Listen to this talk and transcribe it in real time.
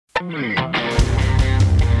Welcome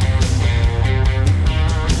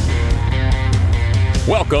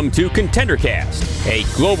to ContenderCast, a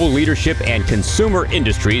global leadership and consumer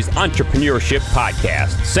industries entrepreneurship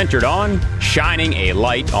podcast centered on shining a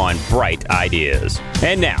light on bright ideas.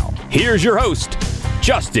 And now, here's your host,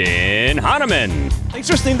 Justin Hahnemann. Thanks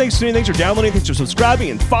for listening, thanks for tuning in, thanks for downloading, thanks for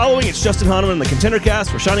subscribing and following. It's Justin Hahnemann on the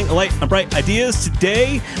ContenderCast. We're shining a light on bright ideas.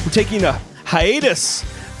 Today, we're taking a hiatus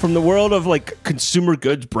from the world of like consumer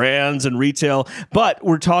goods, brands, and retail, but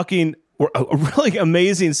we're talking a really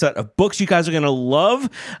amazing set of books you guys are going to love.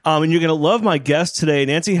 And you're going to love my guest today.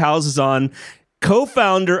 Nancy Howes is on,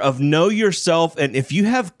 co-founder of Know Yourself. And if you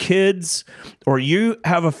have kids or you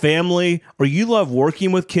have a family or you love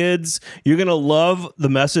working with kids, you're going to love the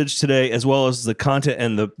message today, as well as the content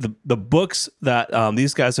and the books that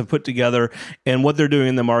these guys have put together and what they're doing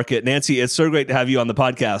in the market. Nancy, it's so great to have you on the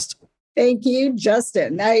podcast. Thank you,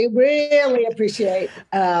 Justin. I really appreciate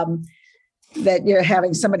that you're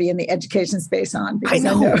having somebody in the education space on. I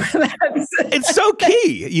know. It's so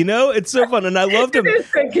key, you know, it's so fun. And I love to, it is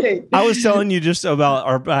so key. I was telling you just about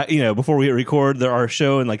our, before we record our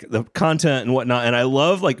show and like the content and whatnot. And I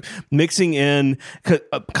love like mixing in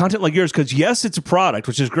content like yours, because yes, it's a product,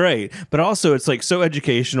 which is great, but also it's like so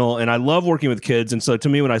educational. And I love working with kids. And so to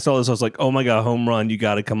me, when I saw this, I was like, oh my God, home run, you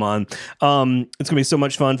got to come on. It's going to be so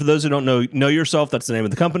much fun. For those who don't know Yourself, that's the name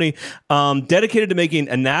of the company, dedicated to making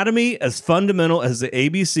anatomy as fundamental as the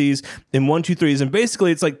ABCs in 1, 2, 3s. And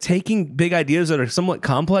basically it's like taking big ideas that are somewhat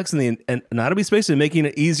complex in the anatomy space and making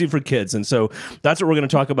it easy for kids. And so that's what we're going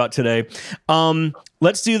to talk about today.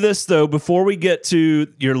 Let's do this though. Before we get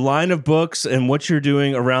to your line of books and what you're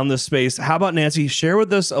doing around this space, how about Nancy, share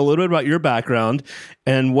with us a little bit about your background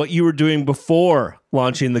and what you were doing before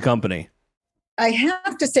launching the company. I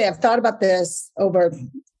have to say, I've thought about this over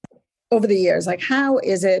the years. Like, how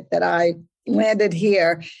is it that I landed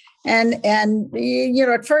here? And you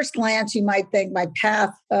know, at first glance, you might think my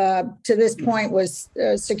path to this point was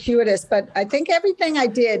circuitous, but I think everything I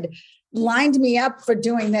did lined me up for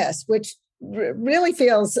doing this, which really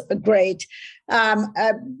feels great.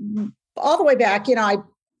 All the way back, you know,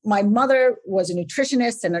 my mother was a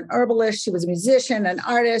nutritionist and an herbalist. She was a musician, an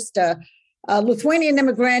artist, a Lithuanian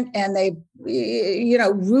immigrant, and they, you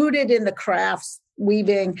know, rooted in the crafts.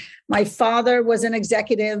 Weaving. My father was an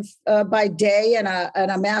executive by day and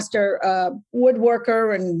a master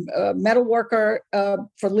woodworker and metal worker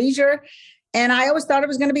for leisure. And I always thought I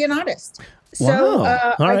was going to be an artist. So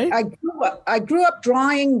I grew up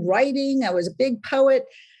drawing, writing. I was a big poet.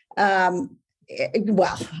 Well,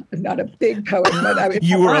 not a big poet, but I mean,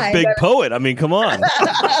 you were a big poet. I mean, come on.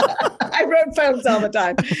 I wrote poems all the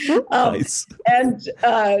time. Nice. And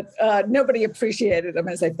nobody appreciated them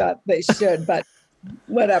as I thought they should, but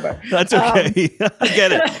whatever. That's okay. I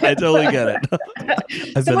get it. I totally get it.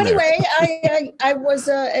 So anyway, I was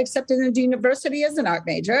accepted into university as an art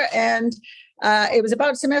major, and it was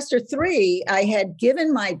about semester 3. I had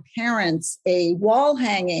given my parents a wall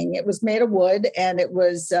hanging. It was made of wood, and it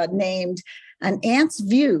was named An Ant's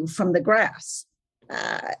View from the Grass.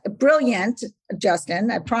 Brilliant,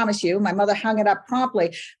 Justin, I promise you. My mother hung it up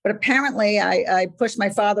promptly, but apparently I pushed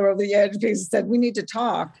my father over the edge because he said, we need to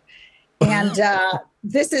talk. And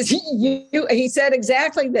this is you. He said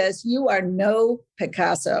exactly this. You are no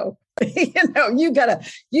Picasso. You know, you gotta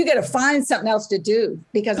find something else to do,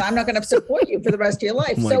 because I'm not going to support you for the rest of your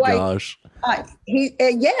life. Oh my gosh.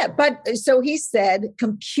 So he said,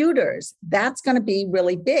 computers, that's going to be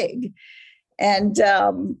really big. And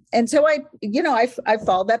so I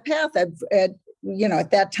followed that path. At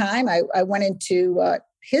that time, I went into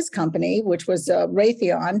his company, which was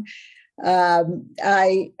Raytheon.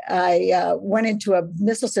 I went into a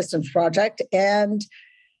missile systems project, and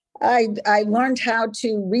I learned how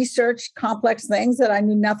to research complex things that I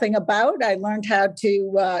knew nothing about. I learned how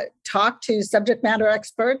to talk to subject matter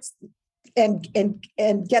experts and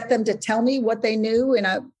get them to tell me what they knew in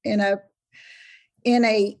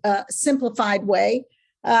a simplified way.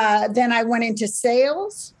 Then I went into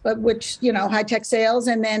sales, which, you know, high-tech sales.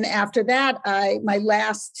 And then after that, my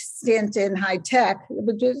last stint in high-tech,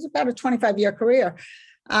 which was about a 25-year career,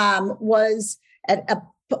 was at a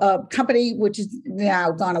company which is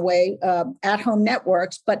now gone away, At Home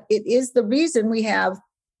Networks. But it is the reason we have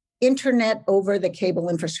internet over the cable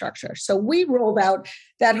infrastructure. So we rolled out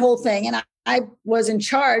that whole thing. And I was in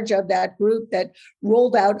charge of that group that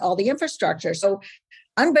rolled out all the infrastructure. So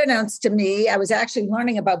unbeknownst to me, I was actually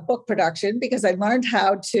learning about book production, because I learned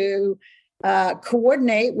how to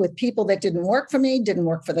coordinate with people that didn't work for me, didn't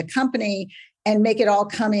work for the company, and make it all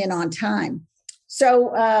come in on time.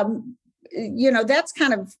 So, that's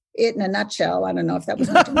kind of it in a nutshell. I don't know if that was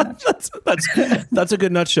much of a nutshell. That's a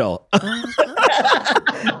good nutshell.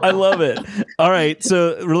 I love it. All right.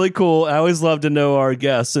 So really cool. I always love to know our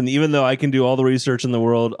guests. And even though I can do all the research in the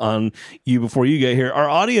world on you before you get here, our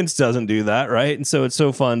audience doesn't do that, right? And so it's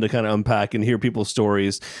so fun to kind of unpack and hear people's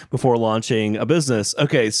stories before launching a business.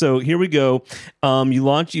 Okay. So here we go.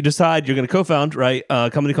 You decide you're going to co-found, right? A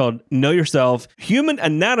company called Know Yourself, Human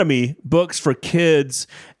Anatomy books for kids.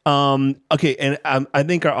 Okay. And I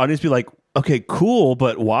think our audience be like, okay, cool,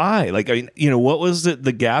 but why? Like, I mean, what was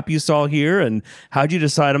the gap you saw here, and how'd you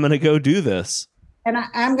decide I'm going to go do this? And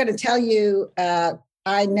I'm going to tell you,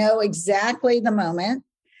 I know exactly the moment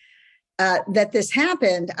that this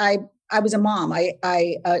happened. I was a mom.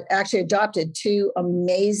 I actually adopted two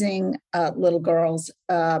amazing little girls,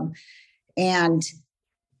 and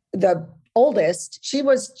the oldest, she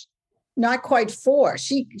was not quite 4.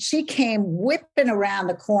 She came whipping around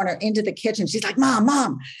the corner into the kitchen. She's like, Mom.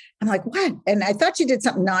 I'm like, what? And I thought she did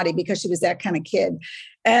something naughty because she was that kind of kid.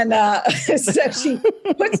 And so she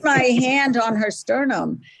puts my hand on her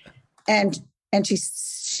sternum, and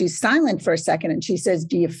she's silent for a second, and she says,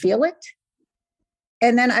 do you feel it?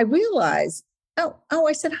 And then I realized, oh,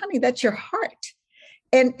 I said, honey, that's your heart.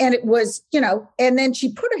 And it was, and then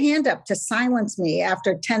she put her hand up to silence me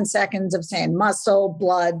after 10 seconds of saying muscle,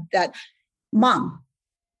 blood, that, Mom,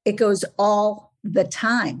 it goes all the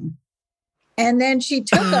time. And then she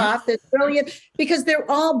took off this brilliant, because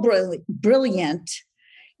they're all brilliant.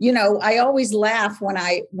 I always laugh when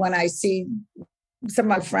I see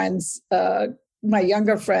some of my friends, my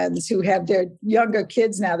younger friends who have their younger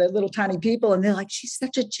kids now, they're little tiny people, and they're like, she's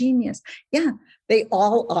such a genius. Yeah, they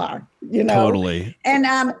all are, Totally. And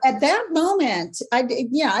at that moment, I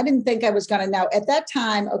didn't think I was going to know. At that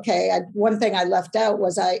time, one thing I left out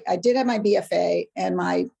was I did have my BFA and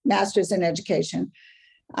my master's in education.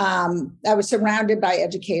 I was surrounded by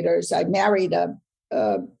educators. I married a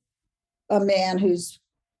man whose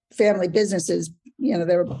family businesses,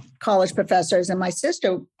 they were college professors, and my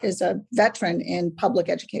sister is a veteran in public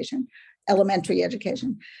education, elementary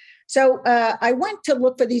education. So I went to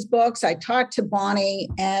look for these books. I talked to Bonnie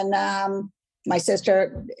and my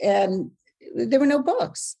sister, and there were no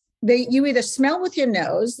books. You either smell with your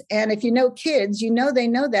nose, and if you know kids, they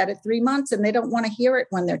know that at 3 months, and they don't want to hear it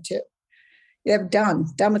when they're 2. They're done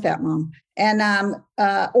with that, Mom. And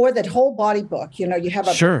or that whole body book. You have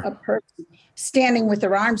a person standing with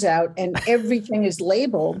their arms out, and everything is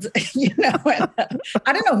labeled. And,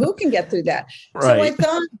 I don't know who can get through that. Right.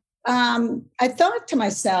 So I thought to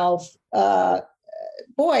myself,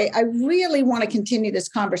 boy, I really want to continue this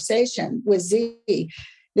conversation with Z.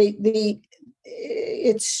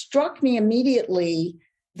 It struck me immediately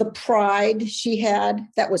the pride she had.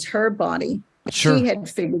 That was her body. Sure. She had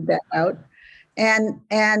figured that out. And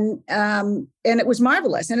it was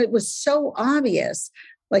marvelous. And it was so obvious.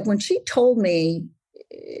 Like when she told me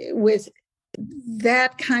with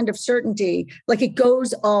that kind of certainty, like it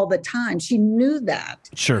goes all the time. She knew that.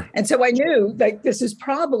 Sure. And so I knew like this is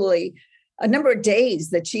probably a number of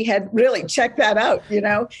days that she had really checked that out,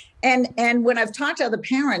 And when I've talked to other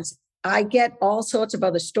parents, I get all sorts of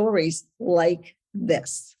other stories like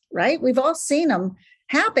this, right? We've all seen them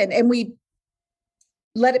happen, and we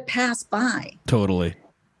let it pass by. Totally.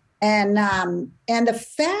 And the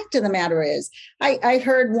fact of the matter is, I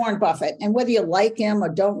heard Warren Buffett, and whether you like him or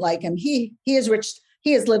don't like him, he is rich.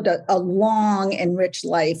 He has lived a long and rich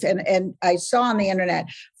life. And I saw on the internet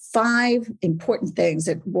 5 important things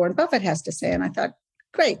that Warren Buffett has to say. And I thought,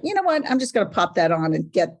 great, you know what? I'm just going to pop that on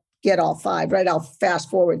and get all 5, right? I'll fast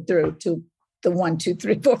forward through to the 1, 2,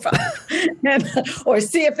 3, 4, 5, or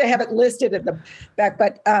see if they have it listed at the back.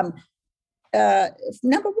 But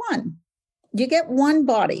number 1, you get one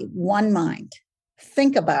body, one mind.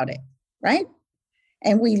 Think about it, right?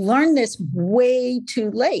 And we learn this way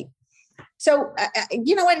too late. So,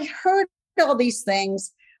 I heard all these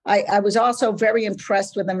things. I was also very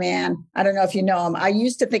impressed with a man. I don't know if you know him. I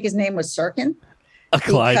used to think his name was Sirkin.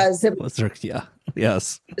 Clyde. Yeah.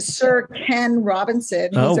 Yes. Sir Ken Robinson.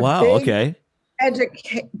 Oh, wow. Okay.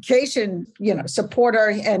 Education, supporter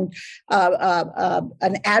and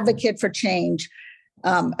an advocate for change.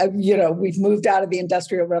 We've moved out of the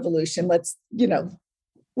Industrial Revolution. Let's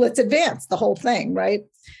advance the whole thing, right?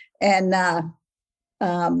 And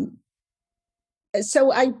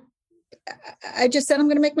so I just said I'm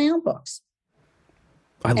going to make my own books.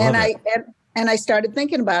 I love it. And I started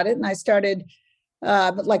thinking about it, and I started.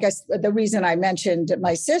 The reason I mentioned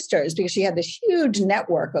my sister is because she had this huge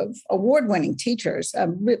network of award-winning teachers,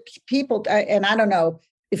 people, and I don't know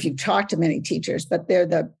if you've talked to many teachers, but they're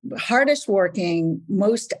the hardest working,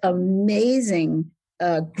 most amazing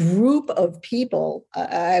group of people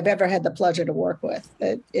I've ever had the pleasure to work with.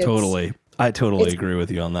 Totally. I totally agree with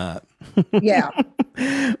you on that. Yeah.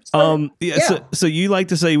 So you like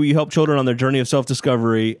to say you help children on their journey of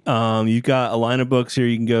self-discovery. You've got a line of books here.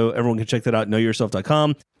 You can go, everyone can check that out,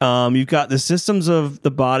 knowyourself.com. You've got the Systems of the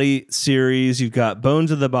Body series. You've got Bones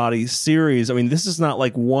of the Body series. I mean, this is not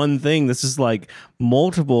like one thing. This is like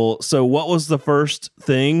multiple. So what was the first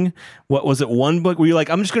thing? What was it? One book? Were you like,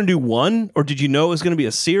 I'm just going to do one? Or did you know it was going to be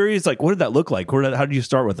a series? Like, what did that look like? How did you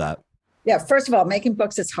start with that? Yeah. First of all, making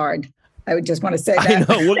books is hard. I would just want to say that. I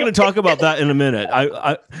know. We're going to talk about that in a minute.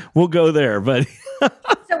 We'll go there, but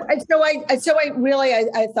so I really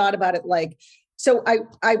thought about it like, so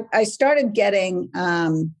I started getting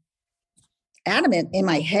adamant in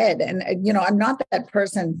my head, and I'm not that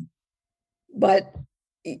person, but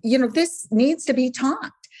this needs to be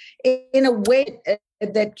taught in a way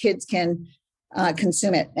that kids can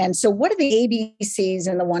consume it. And so what are the ABCs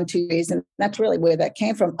and the 1, 2, 3s? And that's really where that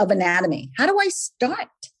came from, of anatomy. How do I start?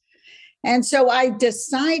 And so I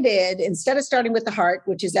decided, instead of starting with the heart,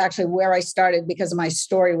 which is actually where I started because of my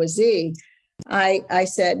story with Z, I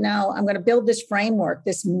said, no, I'm going to build this framework,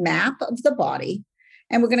 this map of the body,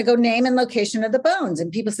 and we're going to go name and location of the bones.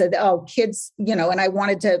 And people said, oh, kids, and I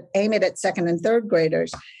wanted to aim it at 2nd and 3rd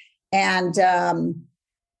graders. And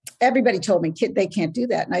everybody told me, kid, they can't do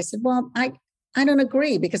that. And I said, well, I don't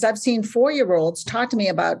agree, because I've seen 4-year-olds talk to me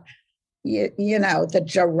about the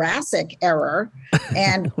Jurassic era,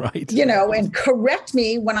 and, right. And correct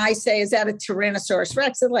me when I say, is that a Tyrannosaurus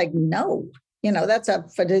Rex? They're like, no, that's a,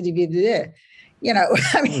 I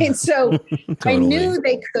mean, so totally. I knew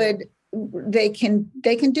they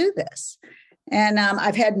can do this. And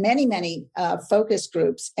I've had many focus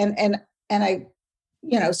groups, and I,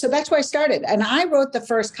 so that's where I started. And I wrote the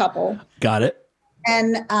first couple. Got it.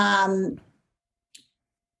 And,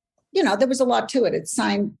 there was a lot to it. It's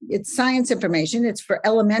science information. It's for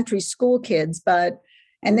elementary school kids, I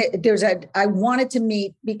wanted to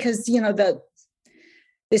meet, because,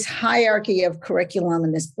 this hierarchy of curriculum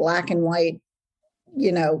and this black and white,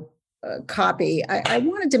 copy. I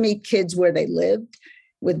wanted to meet kids where they lived,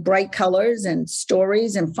 with bright colors and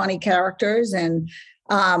stories and funny characters and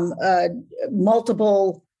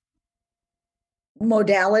multiple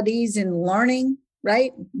modalities in learning,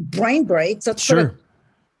 right? Brain breaks. Let's sure. Put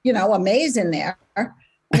a maze in there. I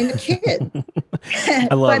mean, a kid.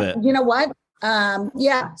 I love it. You know what?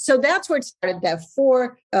 So that's where it started. That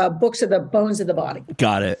 4 books of the bones of the body.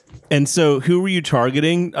 Got it. And so who were you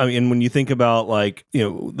targeting? I mean, when you think about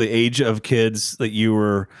the age of kids that you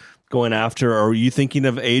were going after, are you thinking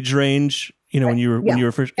of age range, when you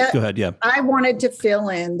were first? Go ahead. Yeah. I wanted to fill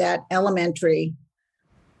in that elementary,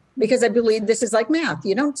 because I believe this is like math.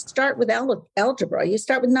 You don't start with algebra. You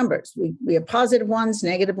start with numbers. We have positive ones,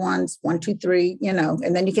 negative ones, 1, 2, 3,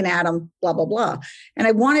 and then you can add them, blah, blah, blah. And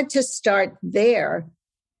I wanted to start there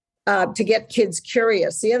to get kids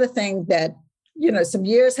curious. The other thing that, some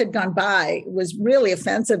years had gone by was really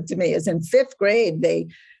offensive to me is in 5th grade, they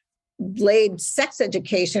laid sex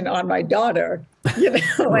education on my daughter,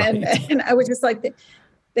 right. and I was just like,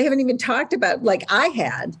 they haven't even talked about, like I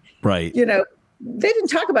had, right. They didn't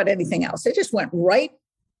talk about anything else. They just went right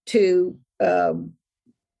to the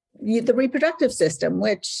reproductive system,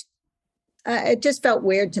 which it just felt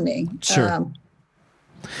weird to me. Sure.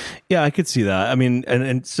 Yeah, I could see that. I mean,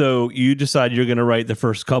 and so you decide you're going to write the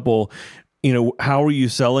first couple. How were you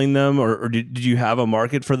selling them, or did you have a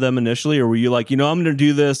market for them initially, or were you like, I'm going to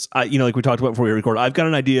do this? Like we talked about before we record, I've got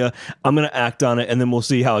an idea, I'm going to act on it, and then we'll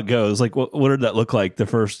see how it goes. Like, what did that look like the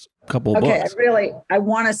first couple of books? I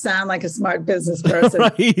want to sound like a smart business person.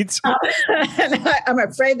 Right. And I'm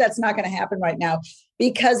afraid that's not going to happen right now,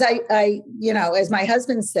 because I as my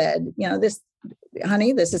husband said, this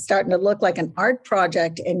is starting to look like an art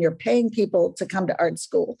project, and you're paying people to come to art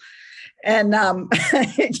school. And,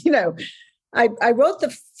 I wrote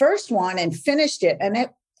the first one and finished it, and it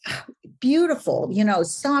beautiful,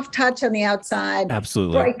 soft touch on the outside.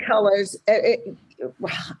 Absolutely. Bright colors.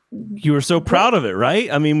 You were so proud of it,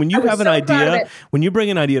 right? I mean, when you have an idea, when you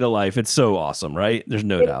bring an idea to life, it's so awesome, right? There's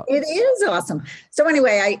no doubt. It is awesome. So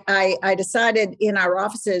anyway, I decided, in our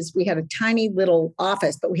offices, we had a tiny little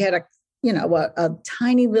office, but we had a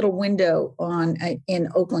tiny little window in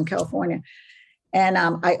Oakland, California. And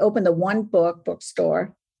I opened the One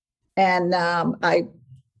bookstore, and I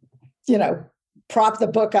propped the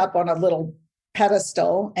book up on a little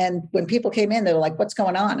pedestal. And when people came in, they were like, what's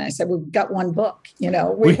going on? And I said, we've got one book,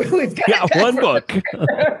 we've got one book.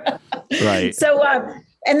 Right. So,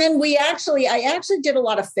 and then I actually did a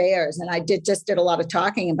lot of fairs, and I did a lot of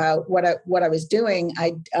talking about what I was doing.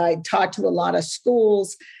 I talked to a lot of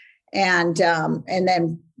schools, and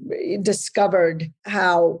then discovered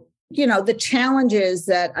how, the challenges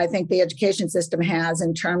that I think the education system has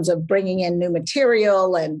in terms of bringing in new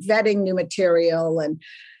material and vetting new material. And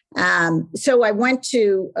so I went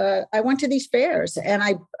to these fairs, and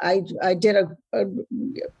I did I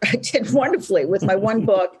did wonderfully with my one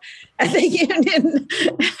book at the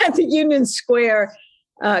Union Square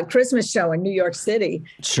Christmas show in New York City.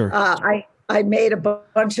 Sure. I made a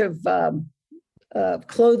bunch of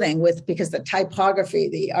clothing because the typography,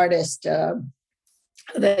 the artist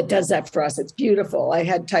that does that for us, it's beautiful. I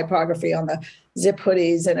had typography on the zip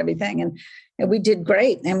hoodies and everything, and we did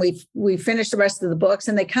great. And we finished the rest of the books,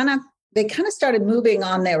 and they kind of started moving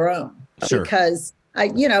on their own. Sure. Because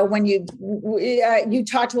when you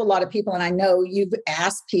talk to a lot of people, and I know you've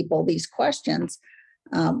asked people these questions,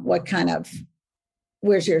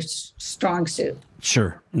 where's your strong suit?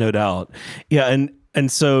 Sure, no doubt. Yeah,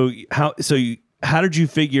 and so how did you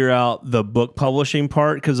figure out the book publishing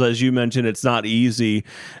part? Because as you mentioned, it's not easy.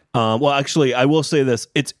 Well, actually, I will say this: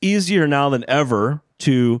 it's easier now than ever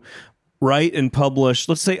to write and publish,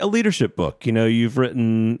 let's say, a leadership book. You've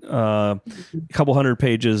written a couple hundred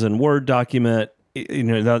pages in Word document.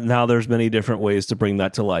 Now there's many different ways to bring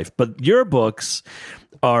that to life. But your books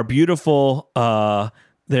are beautiful.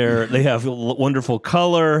 They have wonderful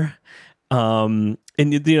color. And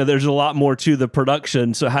there's a lot more to the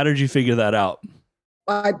production. So how did you figure that out?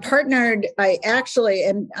 I actually,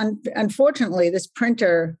 and unfortunately, this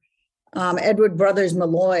printer, Edward Brothers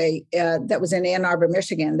Malloy, that was in Ann Arbor,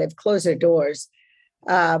 Michigan, they've closed their doors.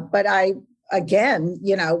 But I, again,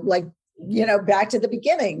 back to the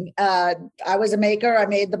beginning, I was a maker. I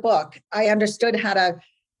made the book. I understood how to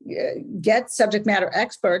get subject matter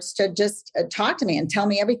experts to just talk to me and tell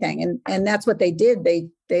me everything. And that's what they did.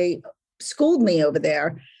 They schooled me over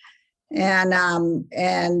there. And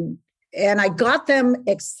I got them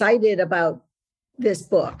excited about this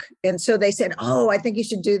book. And so they said, oh, I think you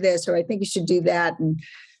should do this, or I think you should do that. And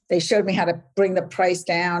they showed me how to bring the price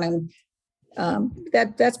down. And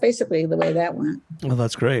that's basically the way that went. Well,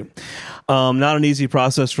 that's great. Not an easy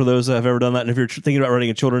process for those that have ever done that. And if you're thinking about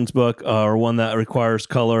writing a children's book or one that requires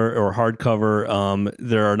color or hardcover,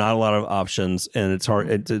 there are not a lot of options, and it's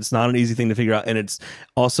hard. It's not an easy thing to figure out, and it's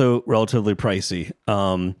also relatively pricey.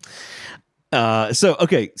 So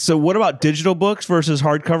what about digital books versus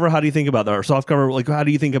hardcover? How do you think about that? Or softcover? Like, how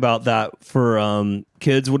do you think about that for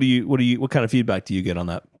kids? What kind of feedback do you get on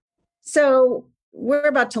that? So we're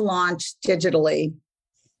about to launch digitally.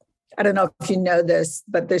 I don't know if you know this,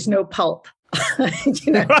 but there's no pulp. Right.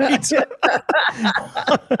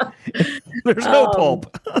 There's no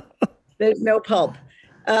pulp. There's no pulp.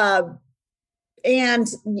 And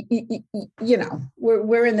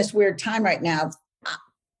we're in this weird time right now.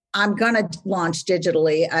 I'm going to launch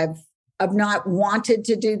digitally. I've not wanted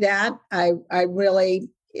to do that. I really,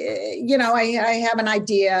 I have an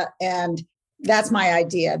idea, and that's my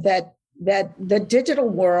idea, that the digital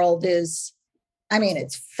world is,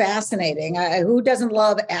 it's fascinating. Who doesn't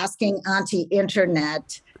love asking Auntie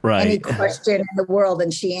Internet any question in the world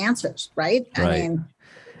and she answers, right? Right.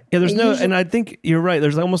 Yeah, and I think you're right.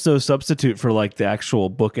 There's almost no substitute for like the actual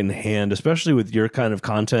book in hand, especially with your kind of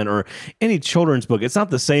content or any children's book. It's not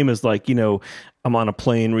the same as like, I'm on a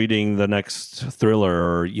plane reading the next thriller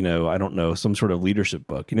or, I don't know, some sort of leadership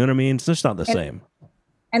book. You know what I mean? It's just not the same.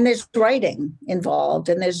 And there's writing involved,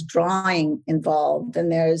 and there's drawing involved, and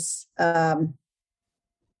there's, turning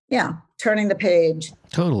the page.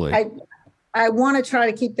 Totally. I want to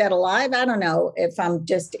try to keep that alive. I don't know if I'm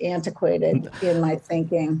just antiquated in my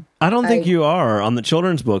thinking. I don't think you are on the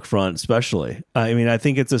children's book front, especially. I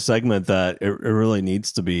think it's a segment that it really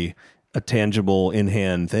needs to be a tangible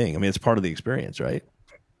in-hand thing. It's part of the experience, right?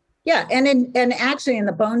 Yeah. And actually in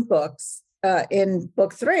the Bone books, in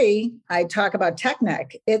book 3, I talk about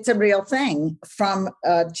TechNet. It's a real thing from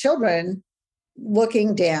children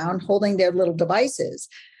looking down, holding their little devices.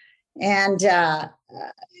 And,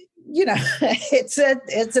 it's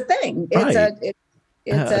a thing. Right.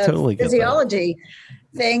 It's a totally physiology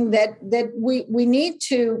thing that we need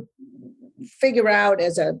to figure out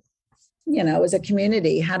as a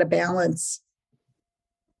community how to balance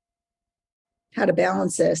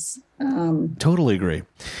this. Totally agree.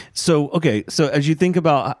 So as you think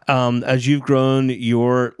about, as you've grown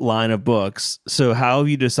your line of books, so how have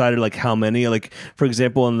you decided, like, how many, like, for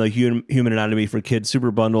example, in the Human Anatomy for Kids Super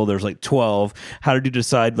Bundle, there's like 12. How did you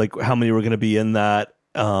decide, like, how many were going to be in that,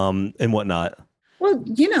 and whatnot? Well,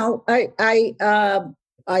 I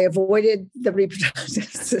avoided the reproductive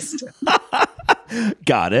system.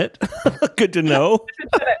 Got it. Good to know.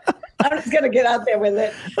 I'm just going to get out there with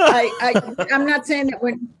it. I'm not saying that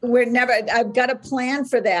we're never. I've got a plan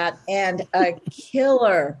for that and a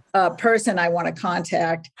killer person I want to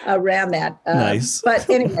contact around that. Nice. But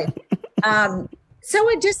anyway, so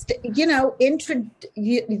I just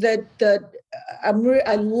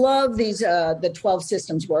I love these the 12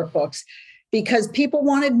 systems workbooks because people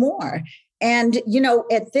wanted more. And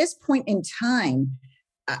at this point in time,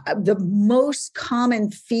 the most common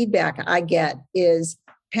feedback I get is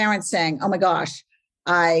parents saying, "Oh my gosh,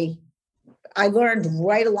 I learned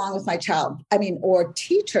right along with my child." I mean, or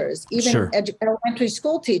teachers, even elementary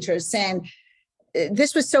school teachers saying,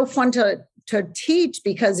 "This was so fun to teach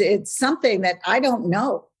because it's something that I don't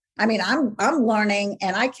know. I mean, I'm learning,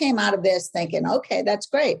 and I came out of this thinking, okay, that's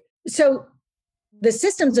great." So the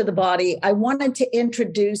systems of the body, I wanted to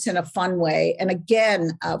introduce in a fun way. And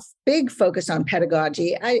again, a big focus on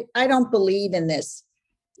pedagogy. I don't believe in this,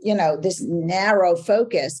 this narrow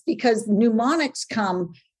focus because mnemonics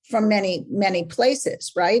come from many, many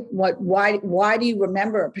places, right? Why do you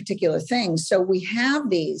remember a particular thing? So we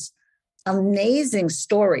have these amazing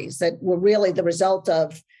stories that were really the result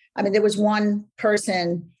of, there was one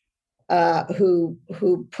person who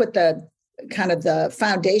put the kind of the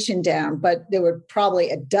foundation down, but there were probably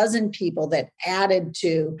a dozen people that added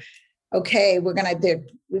to, okay,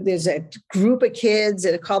 there's a group of kids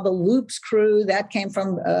that are called the Loops Crew. That came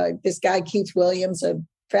from this guy, Keith Williams, a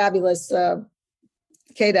fabulous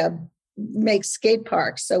kid to make skate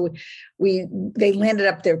parks. So they landed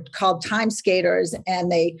up there called Time Skaters,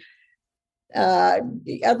 and they, a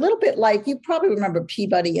little bit like, you probably remember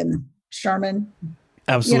Peabody and Sherman.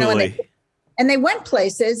 Absolutely. And they went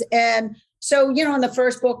places. And so, in the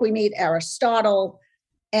first book, we meet Aristotle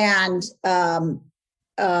and, and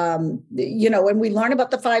we learn about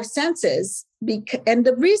the five senses. And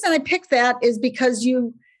the reason I picked that is because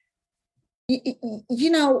the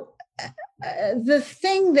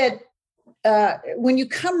thing that, when you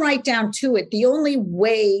come right down to it, the only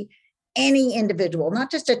way any individual, not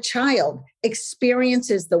just a child,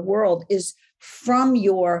 experiences the world is from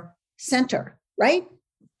your center, right?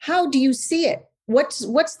 How do you see it? What's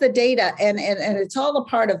the data? And it's all a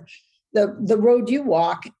part of the road you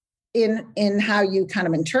walk in how you kind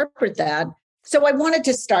of interpret that. So I wanted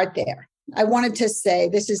to start there. I wanted to say,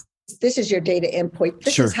 this is your data input.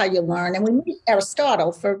 This is how you learn. And we meet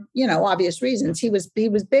Aristotle for, obvious reasons. He was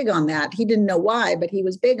big on that. He didn't know why, but he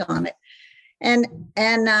was big on it.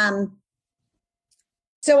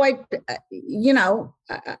 So I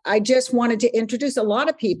just wanted to introduce a lot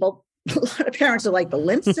of people. A lot of parents are like, the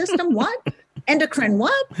lymph system, what? Endocrine,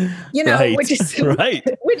 what? Right. Which is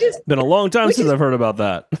been a long time since I've heard about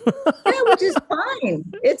that. Yeah, which is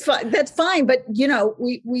fine. It's fine. That's fine. But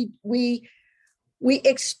we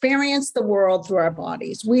experience the world through our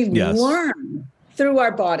bodies. We learn through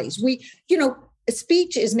our bodies.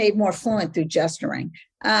 Speech is made more fluent through gesturing.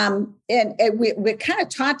 And we're kind of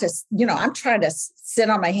taught to, I'm trying to sit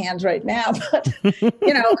on my hands right now, but,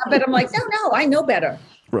 but I'm like, no, I know better.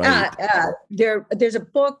 Right. There's a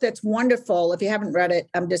book that's wonderful. If you haven't read it,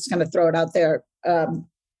 I'm just going to throw it out there.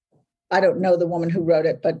 I don't know the woman who wrote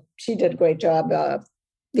it, but she did a great job.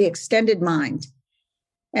 The Extended Mind.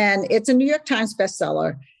 And it's a New York Times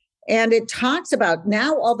bestseller. And it talks about,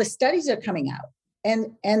 now all the studies are coming out.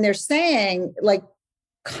 And they're saying, like,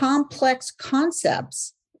 complex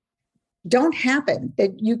concepts don't happen.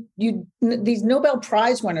 That these Nobel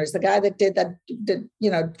Prize winners, the guy that did that,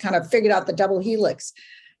 kind of figured out the double helix,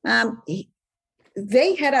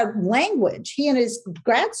 they had a language, he and his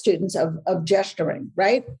grad students, of gesturing,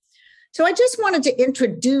 right? So I just wanted to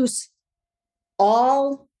introduce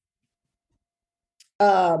all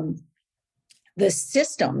the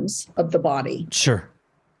systems of the body. Sure.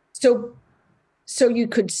 So you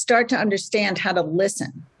could start to understand how to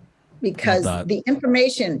listen, because the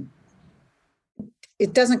information,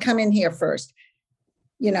 it doesn't come in here first.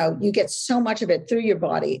 You get so much of it through your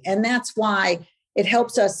body. And that's why it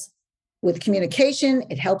helps us with communication.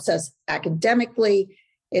 It helps us academically.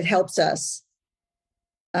 It helps us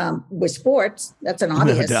with sports. That's an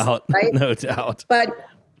obvious, no doubt, right? No doubt. But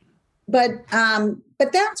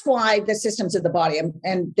that's why the systems of the body,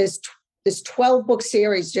 and this 12-book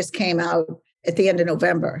series just came out at the end of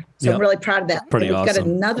November. So I'm really proud of that. Pretty and we've awesome.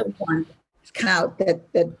 got another one come out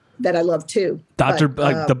that I love too.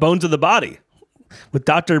 The Bones of the Body with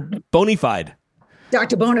Dr. Bonafide.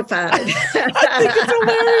 Dr. Bonafide. I think it's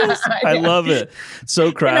hilarious. I love it.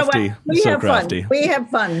 So crafty. We have fun. We have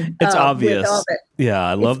fun. It's obvious. With all of it. Yeah,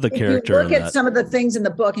 I love the character. If you look at some of the things in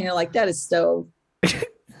the book and you're like, that is so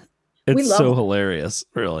It's so hilarious,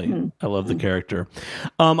 really. Mm-hmm. I love the character.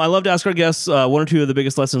 I love to ask our guests one or two of the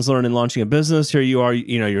biggest lessons learned in launching a business. Here you are,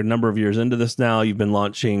 you're a number of years into this now. You've been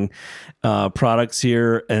launching products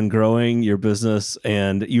here and growing your business,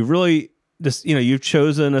 and you've really just, you've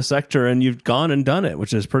chosen a sector and you've gone and done it,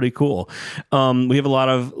 which is pretty cool. We have a lot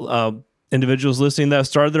of individuals listening that have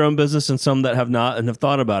started their own business and some that have not and have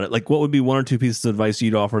thought about it. Like, what would be one or two pieces of advice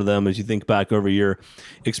you'd offer them as you think back over your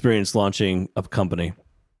experience launching a company?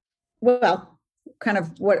 Well, kind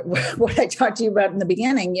of what I talked to you about in the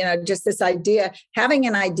beginning, just this idea, having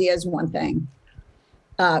an idea is one thing.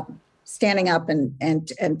 Standing up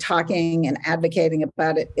and talking and advocating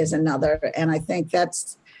about it is another. And I think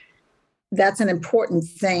that's an important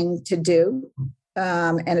thing to do.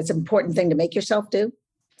 And it's an important thing to make yourself do.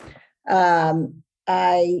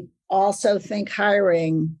 I also think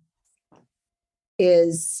hiring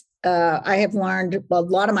is, I have learned a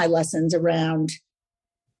lot of my lessons around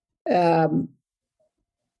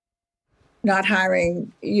not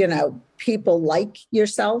hiring, people like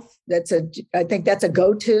yourself. I think that's a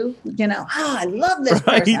go-to, I love this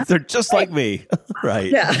person. They're just like me.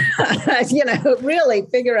 Right. Yeah. Really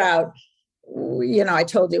figure out, I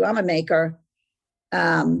told you I'm a maker.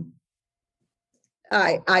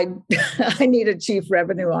 I need a chief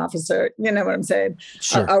revenue officer. You know what I'm saying?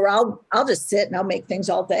 Sure. Or I'll just sit and I'll make things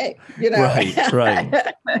all day. Right.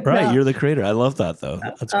 No. You're the creator. I love that though.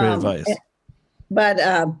 That's great advice. But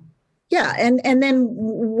yeah, and then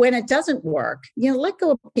when it doesn't work, let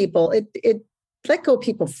go of people. It let go of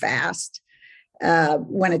people fast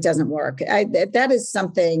when it doesn't work. That is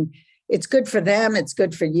something. It's good for them. It's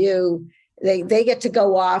good for you. They get to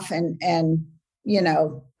go off and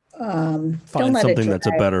find something that's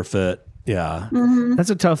a better fit. Yeah. Mm-hmm. That's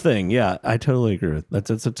a tough thing. Yeah, I totally agree with that.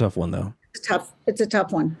 That's a tough one though. It's a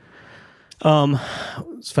tough one.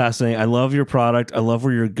 It's fascinating. I love your product. I love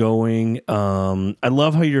where you're going. I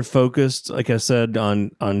love how you're focused, like I said,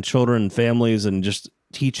 on children and families and just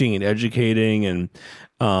teaching and educating, and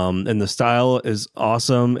the style is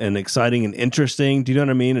awesome and exciting and interesting. Do you know what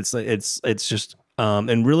I mean? It's just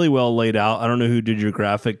and really well laid out. I don't know who did your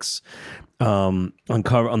graphics on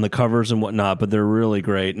the covers and whatnot, but they're really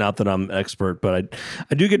great. Not that I'm an expert, but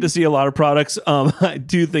I do get to see a lot of products. I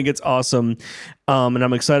do think it's awesome, and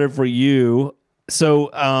I'm excited for you.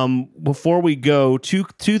 So before we go, two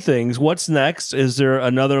things. What's next? Is there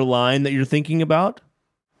another line that you're thinking about?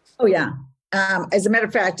 Oh yeah. As a matter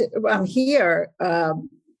of fact, I'm here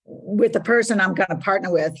with the person I'm going to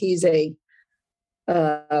partner with. He's a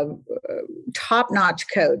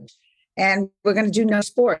top-notch coach. And we're going to do No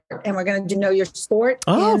Sport, and we're going to do Know Your Sport.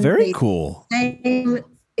 Oh, very cool. In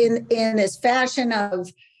this fashion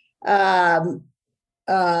of, how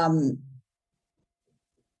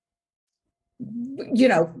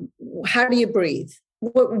do you breathe?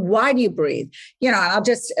 Why do you breathe? And I'll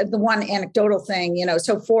just, the one anecdotal thing,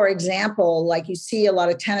 so for example, like you see a lot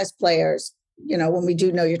of tennis players, when we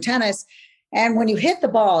do Know Your Tennis, and when you hit the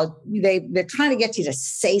ball, they're trying to get you to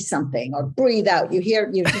say something or breathe out.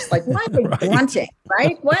 You're just like, why are they grunting,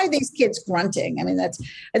 right? Why are these kids grunting? I mean,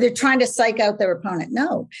 they're trying to psych out their opponent.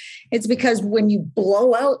 No, it's because when you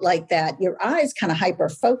blow out like that, your eyes kind of hyper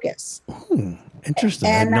focus. Interesting.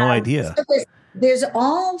 I had no idea. So there's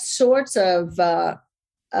all sorts of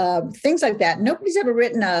things like that. Nobody's ever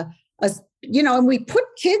written and we put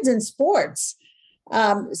kids in sports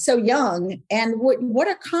so young, and what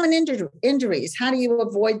are common injuries? How do you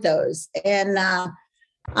avoid those? And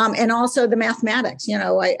also the mathematics.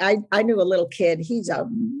 I knew a little kid. He's a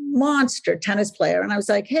monster tennis player, and I was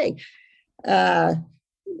like, hey, how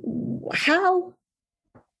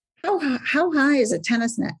high is a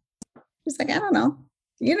tennis net? He's like, I don't know.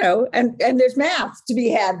 And there's math to be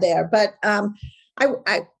had there, but I'm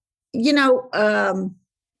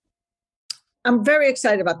very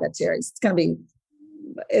excited about that series.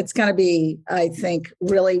 It's going to be, I think,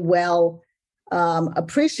 really well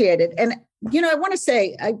appreciated. And, I want to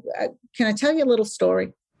say, can I tell you a little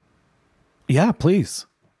story? Yeah, please.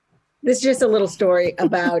 This is just a little story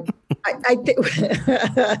about,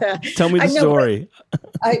 Tell me the story.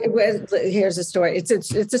 Here's a story. It's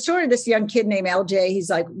a story of this young kid named LJ.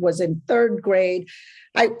 He's was in third grade.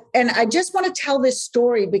 I just want to tell this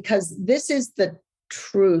story because this is the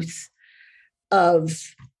truth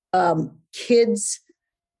of kids.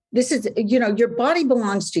 This is, your body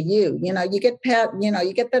belongs to you. You get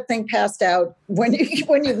that thing passed out when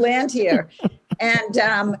you land here. And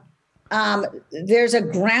there's a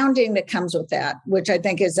grounding that comes with that, which I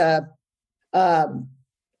think is a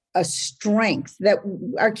strength that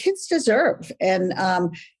our kids deserve. And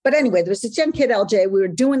but anyway, there was this young kid, LJ. We were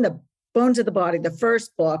doing the Bones of the Body, the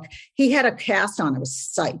first book, he had a cast on. I was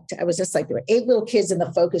psyched. I was just like, there were 8 little kids in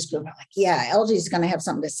the focus group. I'm like, yeah, LJ's going to have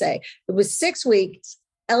something to say. It was 6 weeks.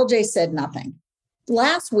 LJ said nothing.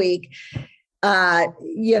 Last week,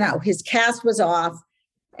 his cast was off.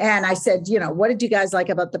 And I said, what did you guys like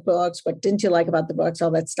about the books? What didn't you like about the books?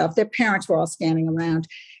 All that stuff. Their parents were all standing around.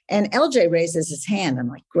 And LJ raises his hand. I'm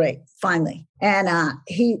like, great, finally. And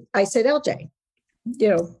I said, LJ,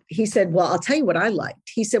 he said, well, I'll tell you what I liked.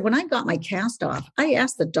 He said, when I got my cast off, I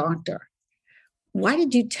asked the doctor, why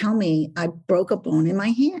did you tell me I broke a bone in my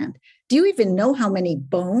hand? Do you even know how many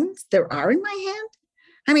bones there are in my hand?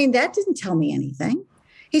 I mean, that didn't tell me anything.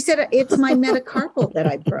 He said, it's my metacarpal that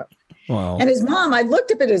I broke. Wow. And his mom, I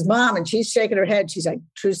looked up at his mom and she's shaking her head. She's like,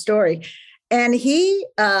 true story. And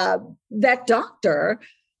that doctor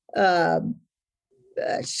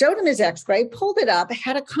showed him his x-ray, pulled it up,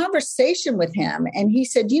 had a conversation with him. And he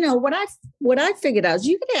said, what I figured out is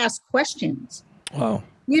you could ask questions. Wow.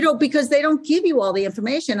 Because they don't give you all the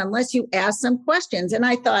information unless you ask some questions. And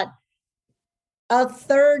I thought, a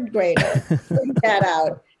third grader figured that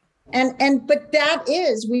out. But that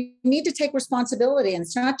is, we need to take responsibility, and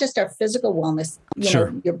it's not just our physical wellness.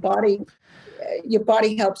 Sure. Your body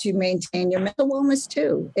helps you maintain your mental wellness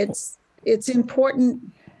too. It's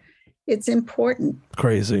important. It's important.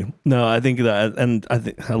 Crazy. No, I think that, and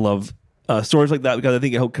I love stories like that because I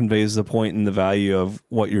think it conveys the point and the value of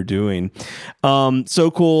what you're doing.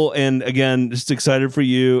 So cool. And again, just excited for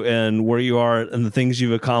you and where you are and the things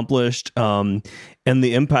you've accomplished, and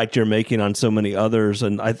the impact you're making on so many others.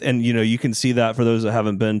 And you can see that for those that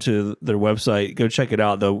haven't been to their website, go check it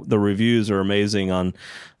out. The reviews are amazing on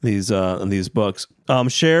these books.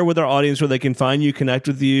 Share with our audience where they can find you, connect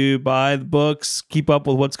with you, buy the books, keep up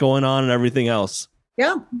with what's going on and everything else.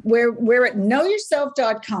 Yeah. We're at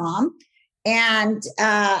knowyourself.com. And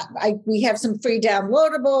we have some free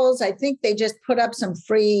downloadables. I think they just put up some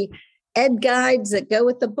free ed guides that go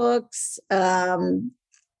with the books. Write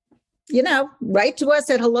to us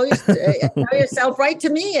at Know Yourself. Write to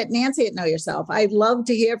me at Nancy at Know Yourself. I'd love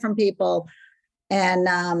to hear from people.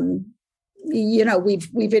 And,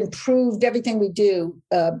 we've improved everything we do,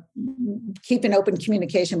 keeping open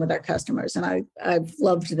communication with our customers. And I've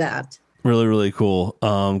loved that. Really, really cool.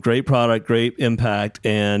 Great product, great impact,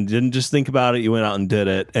 and didn't just think about it. You went out and did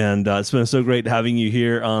it. And it's been so great having you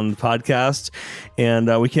here on the podcast.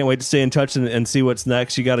 And we can't wait to stay in touch and see what's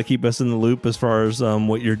next. You got to keep us in the loop as far as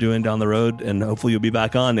what you're doing down the road. And hopefully you'll be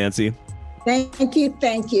back on, Nancy. Thank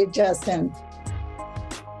you, Justin.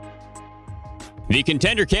 The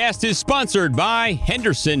ContenderCast is sponsored by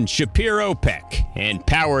Henderson Shapiro Peck and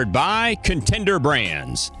powered by Contender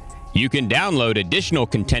Brands. You can download additional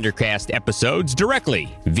ContenderCast episodes directly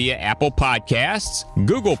via Apple Podcasts,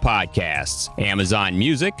 Google Podcasts, Amazon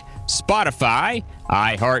Music, Spotify,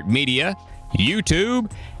 iHeartMedia, YouTube,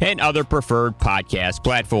 and other preferred podcast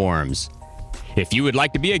platforms. If you would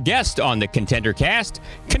like to be a guest on the ContenderCast,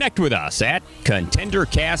 connect with us at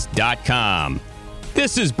contendercast.com.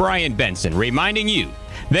 This is Brian Benson reminding you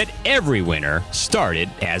that every winner started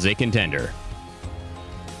as a contender.